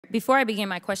before I begin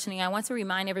my questioning, I want to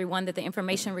remind everyone that the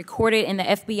information recorded in the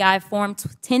FBI Form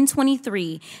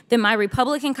 1023 that my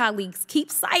Republican colleagues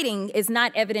keep citing is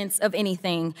not evidence of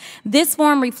anything. This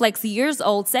form reflects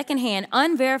years-old, secondhand,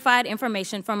 unverified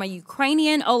information from a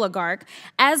Ukrainian oligarch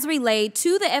as relayed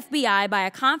to the FBI by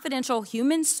a confidential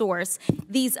human source.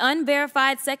 These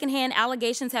unverified secondhand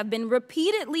allegations have been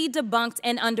repeatedly debunked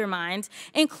and undermined,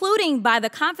 including by the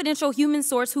confidential human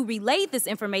source who relayed this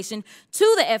information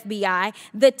to the FBI.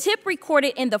 The tip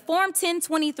recorded in the Form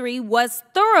 1023 was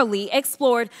thoroughly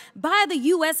explored by the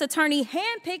U.S. attorney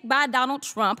handpicked by Donald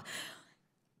Trump,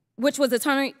 which was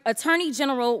Attorney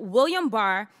General William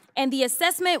Barr, and the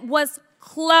assessment was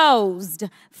closed.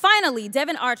 Finally,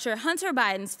 Devin Archer, Hunter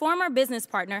Biden's former business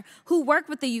partner who worked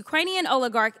with the Ukrainian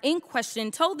oligarch in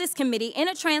question, told this committee in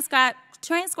a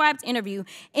transcribed interview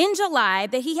in July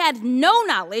that he had no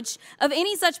knowledge of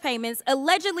any such payments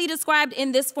allegedly described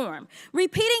in this form.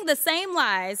 Repeating the same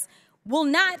lies will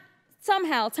not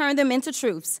somehow turn them into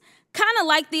truths. Kind of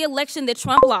like the election that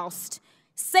Trump lost.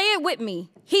 Say it with me.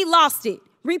 He lost it.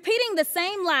 Repeating the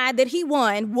same lie that he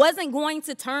won wasn't going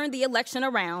to turn the election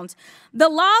around. The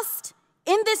lost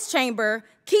in this chamber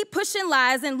keep pushing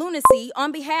lies and lunacy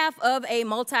on behalf of a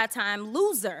multi-time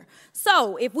loser.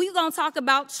 So if we're going to talk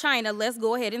about China, let's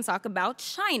go ahead and talk about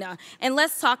China. And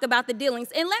let's talk about the dealings.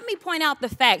 And let me point out the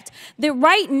fact that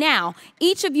right now,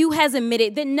 each of you has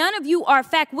admitted that none of you are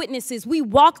fact witnesses. We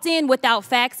walked in without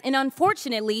facts. And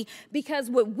unfortunately, because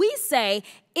what we say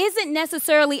isn't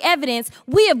necessarily evidence,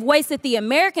 we have wasted the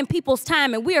American people's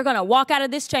time, and we are going to walk out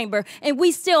of this chamber and we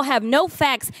still have no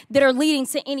facts that are leading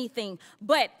to anything.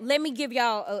 But let me give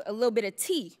y'all a little bit of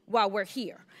tea while we're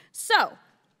here. So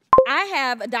I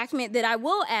have a document that I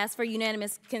will ask for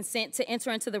unanimous consent to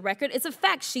enter into the record. It's a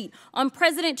fact sheet on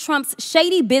President Trump's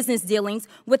shady business dealings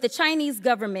with the Chinese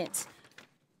government.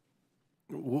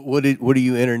 What are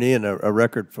you entering in? A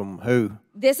record from who?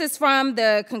 This is from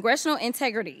the Congressional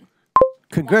Integrity.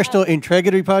 Congressional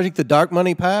Integrity Project, the dark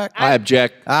money pack? I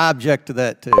object. I object to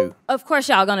that, too. Of course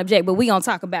y'all gonna object, but we gonna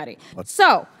talk about it.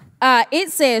 So,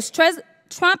 it says,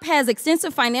 Trump has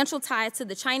extensive financial ties to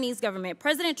the Chinese government.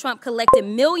 President Trump collected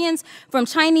millions from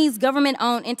Chinese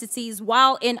government-owned entities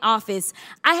while in office.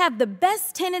 I have the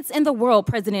best tenants in the world,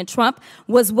 President Trump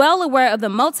was well aware of the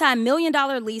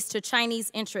multi-million-dollar lease to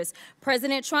Chinese interests.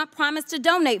 President Trump promised to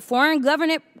donate foreign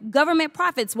government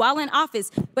profits while in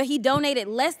office, but he donated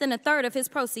less than a third of his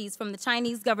proceeds from the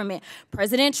Chinese government.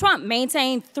 President Trump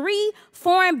maintained 3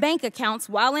 foreign bank accounts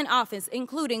while in office,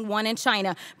 including one in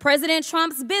China. President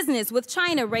Trump's business with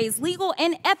China raised legal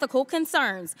and ethical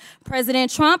concerns.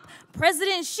 President Trump,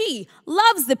 President Xi,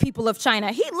 loves the people of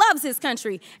China. He loves his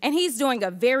country, and he's doing a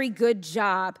very good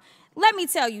job. Let me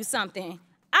tell you something.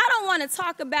 I don't want to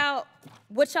talk about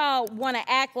what y'all want to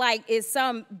act like is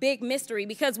some big mystery,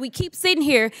 because we keep sitting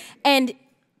here, and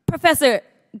Professor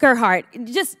Gerhardt,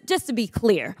 just to be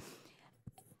clear,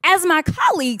 as my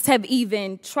colleagues have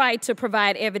even tried to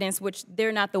provide evidence, which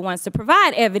they're not the ones to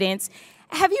provide evidence,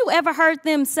 have you ever heard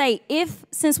them say "if"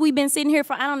 since we've been sitting here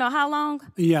for I don't know how long?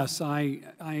 Yes, I've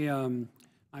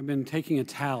been taking a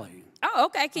tally. Oh,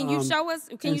 okay. Can you show us?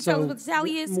 Can you tell us what the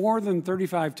tally is? More than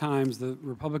 35 times, the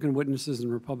Republican witnesses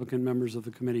and Republican members of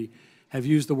the committee have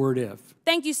used the word "if."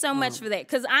 Thank you so much for that.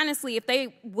 Because honestly, if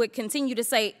they would continue to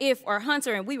say "if" or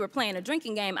 "Hunter" and we were playing a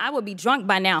drinking game, I would be drunk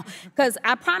by now. Because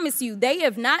I promise you, they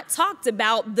have not talked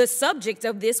about the subject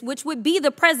of this, which would be the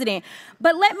president.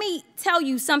 But let me tell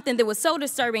you something that was so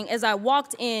disturbing as I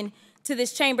walked in to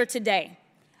this chamber today.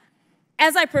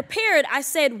 As I prepared, I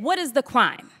said, what is the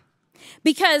crime?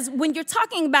 Because when you're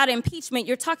talking about impeachment,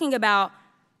 you're talking about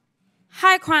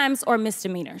high crimes or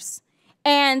misdemeanors.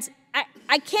 And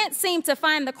I can't seem to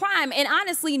find the crime. And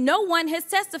honestly, no one has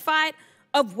testified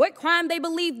of what crime they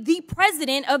believe the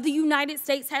president of the United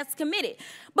States has committed.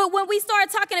 But when we start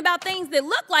talking about things that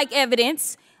look like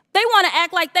evidence, they want to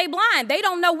act like they blind. They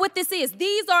don't know what this is.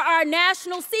 These are our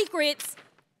national secrets.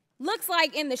 Looks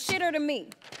like in the shitter to me.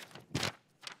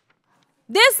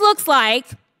 This looks like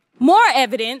more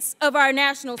evidence of our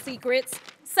national secrets,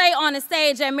 say on a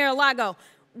stage at Mar-a-Lago.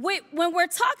 When we're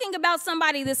talking about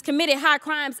somebody that's committed high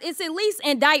crimes, it's at least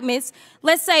indictments.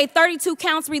 Let's say 32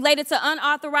 counts related to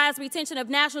unauthorized retention of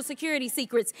national security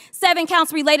secrets, 7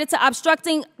 counts related to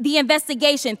obstructing the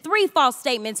investigation, 3 false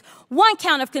statements, 1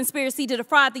 count of conspiracy to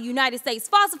defraud the United States,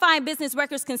 falsifying business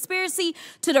records, conspiracy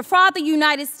to defraud the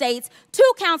United States,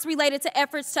 2 counts related to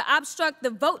efforts to obstruct the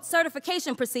vote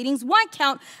certification proceedings, 1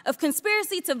 count of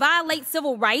conspiracy to violate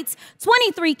civil rights,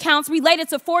 23 counts related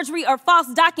to forgery or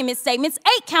false document statements,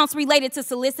 8 8 counts related to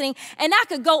soliciting, and I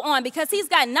could go on because he's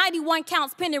got 91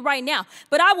 counts pending right now.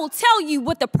 But I will tell you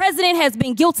what the president has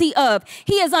been guilty of.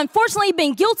 He has unfortunately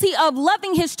been guilty of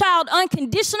loving his child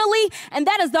unconditionally, and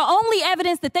that is the only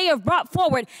evidence that they have brought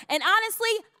forward. And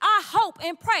honestly, I hope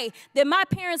and pray that my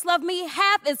parents love me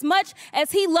half as much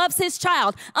as he loves his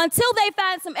child. Until they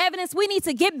find some evidence, we need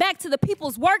to get back to the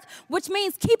people's work, which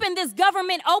means keeping this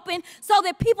government open so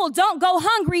that people don't go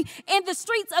hungry in the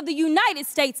streets of the United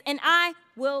States. And I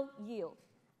will yield.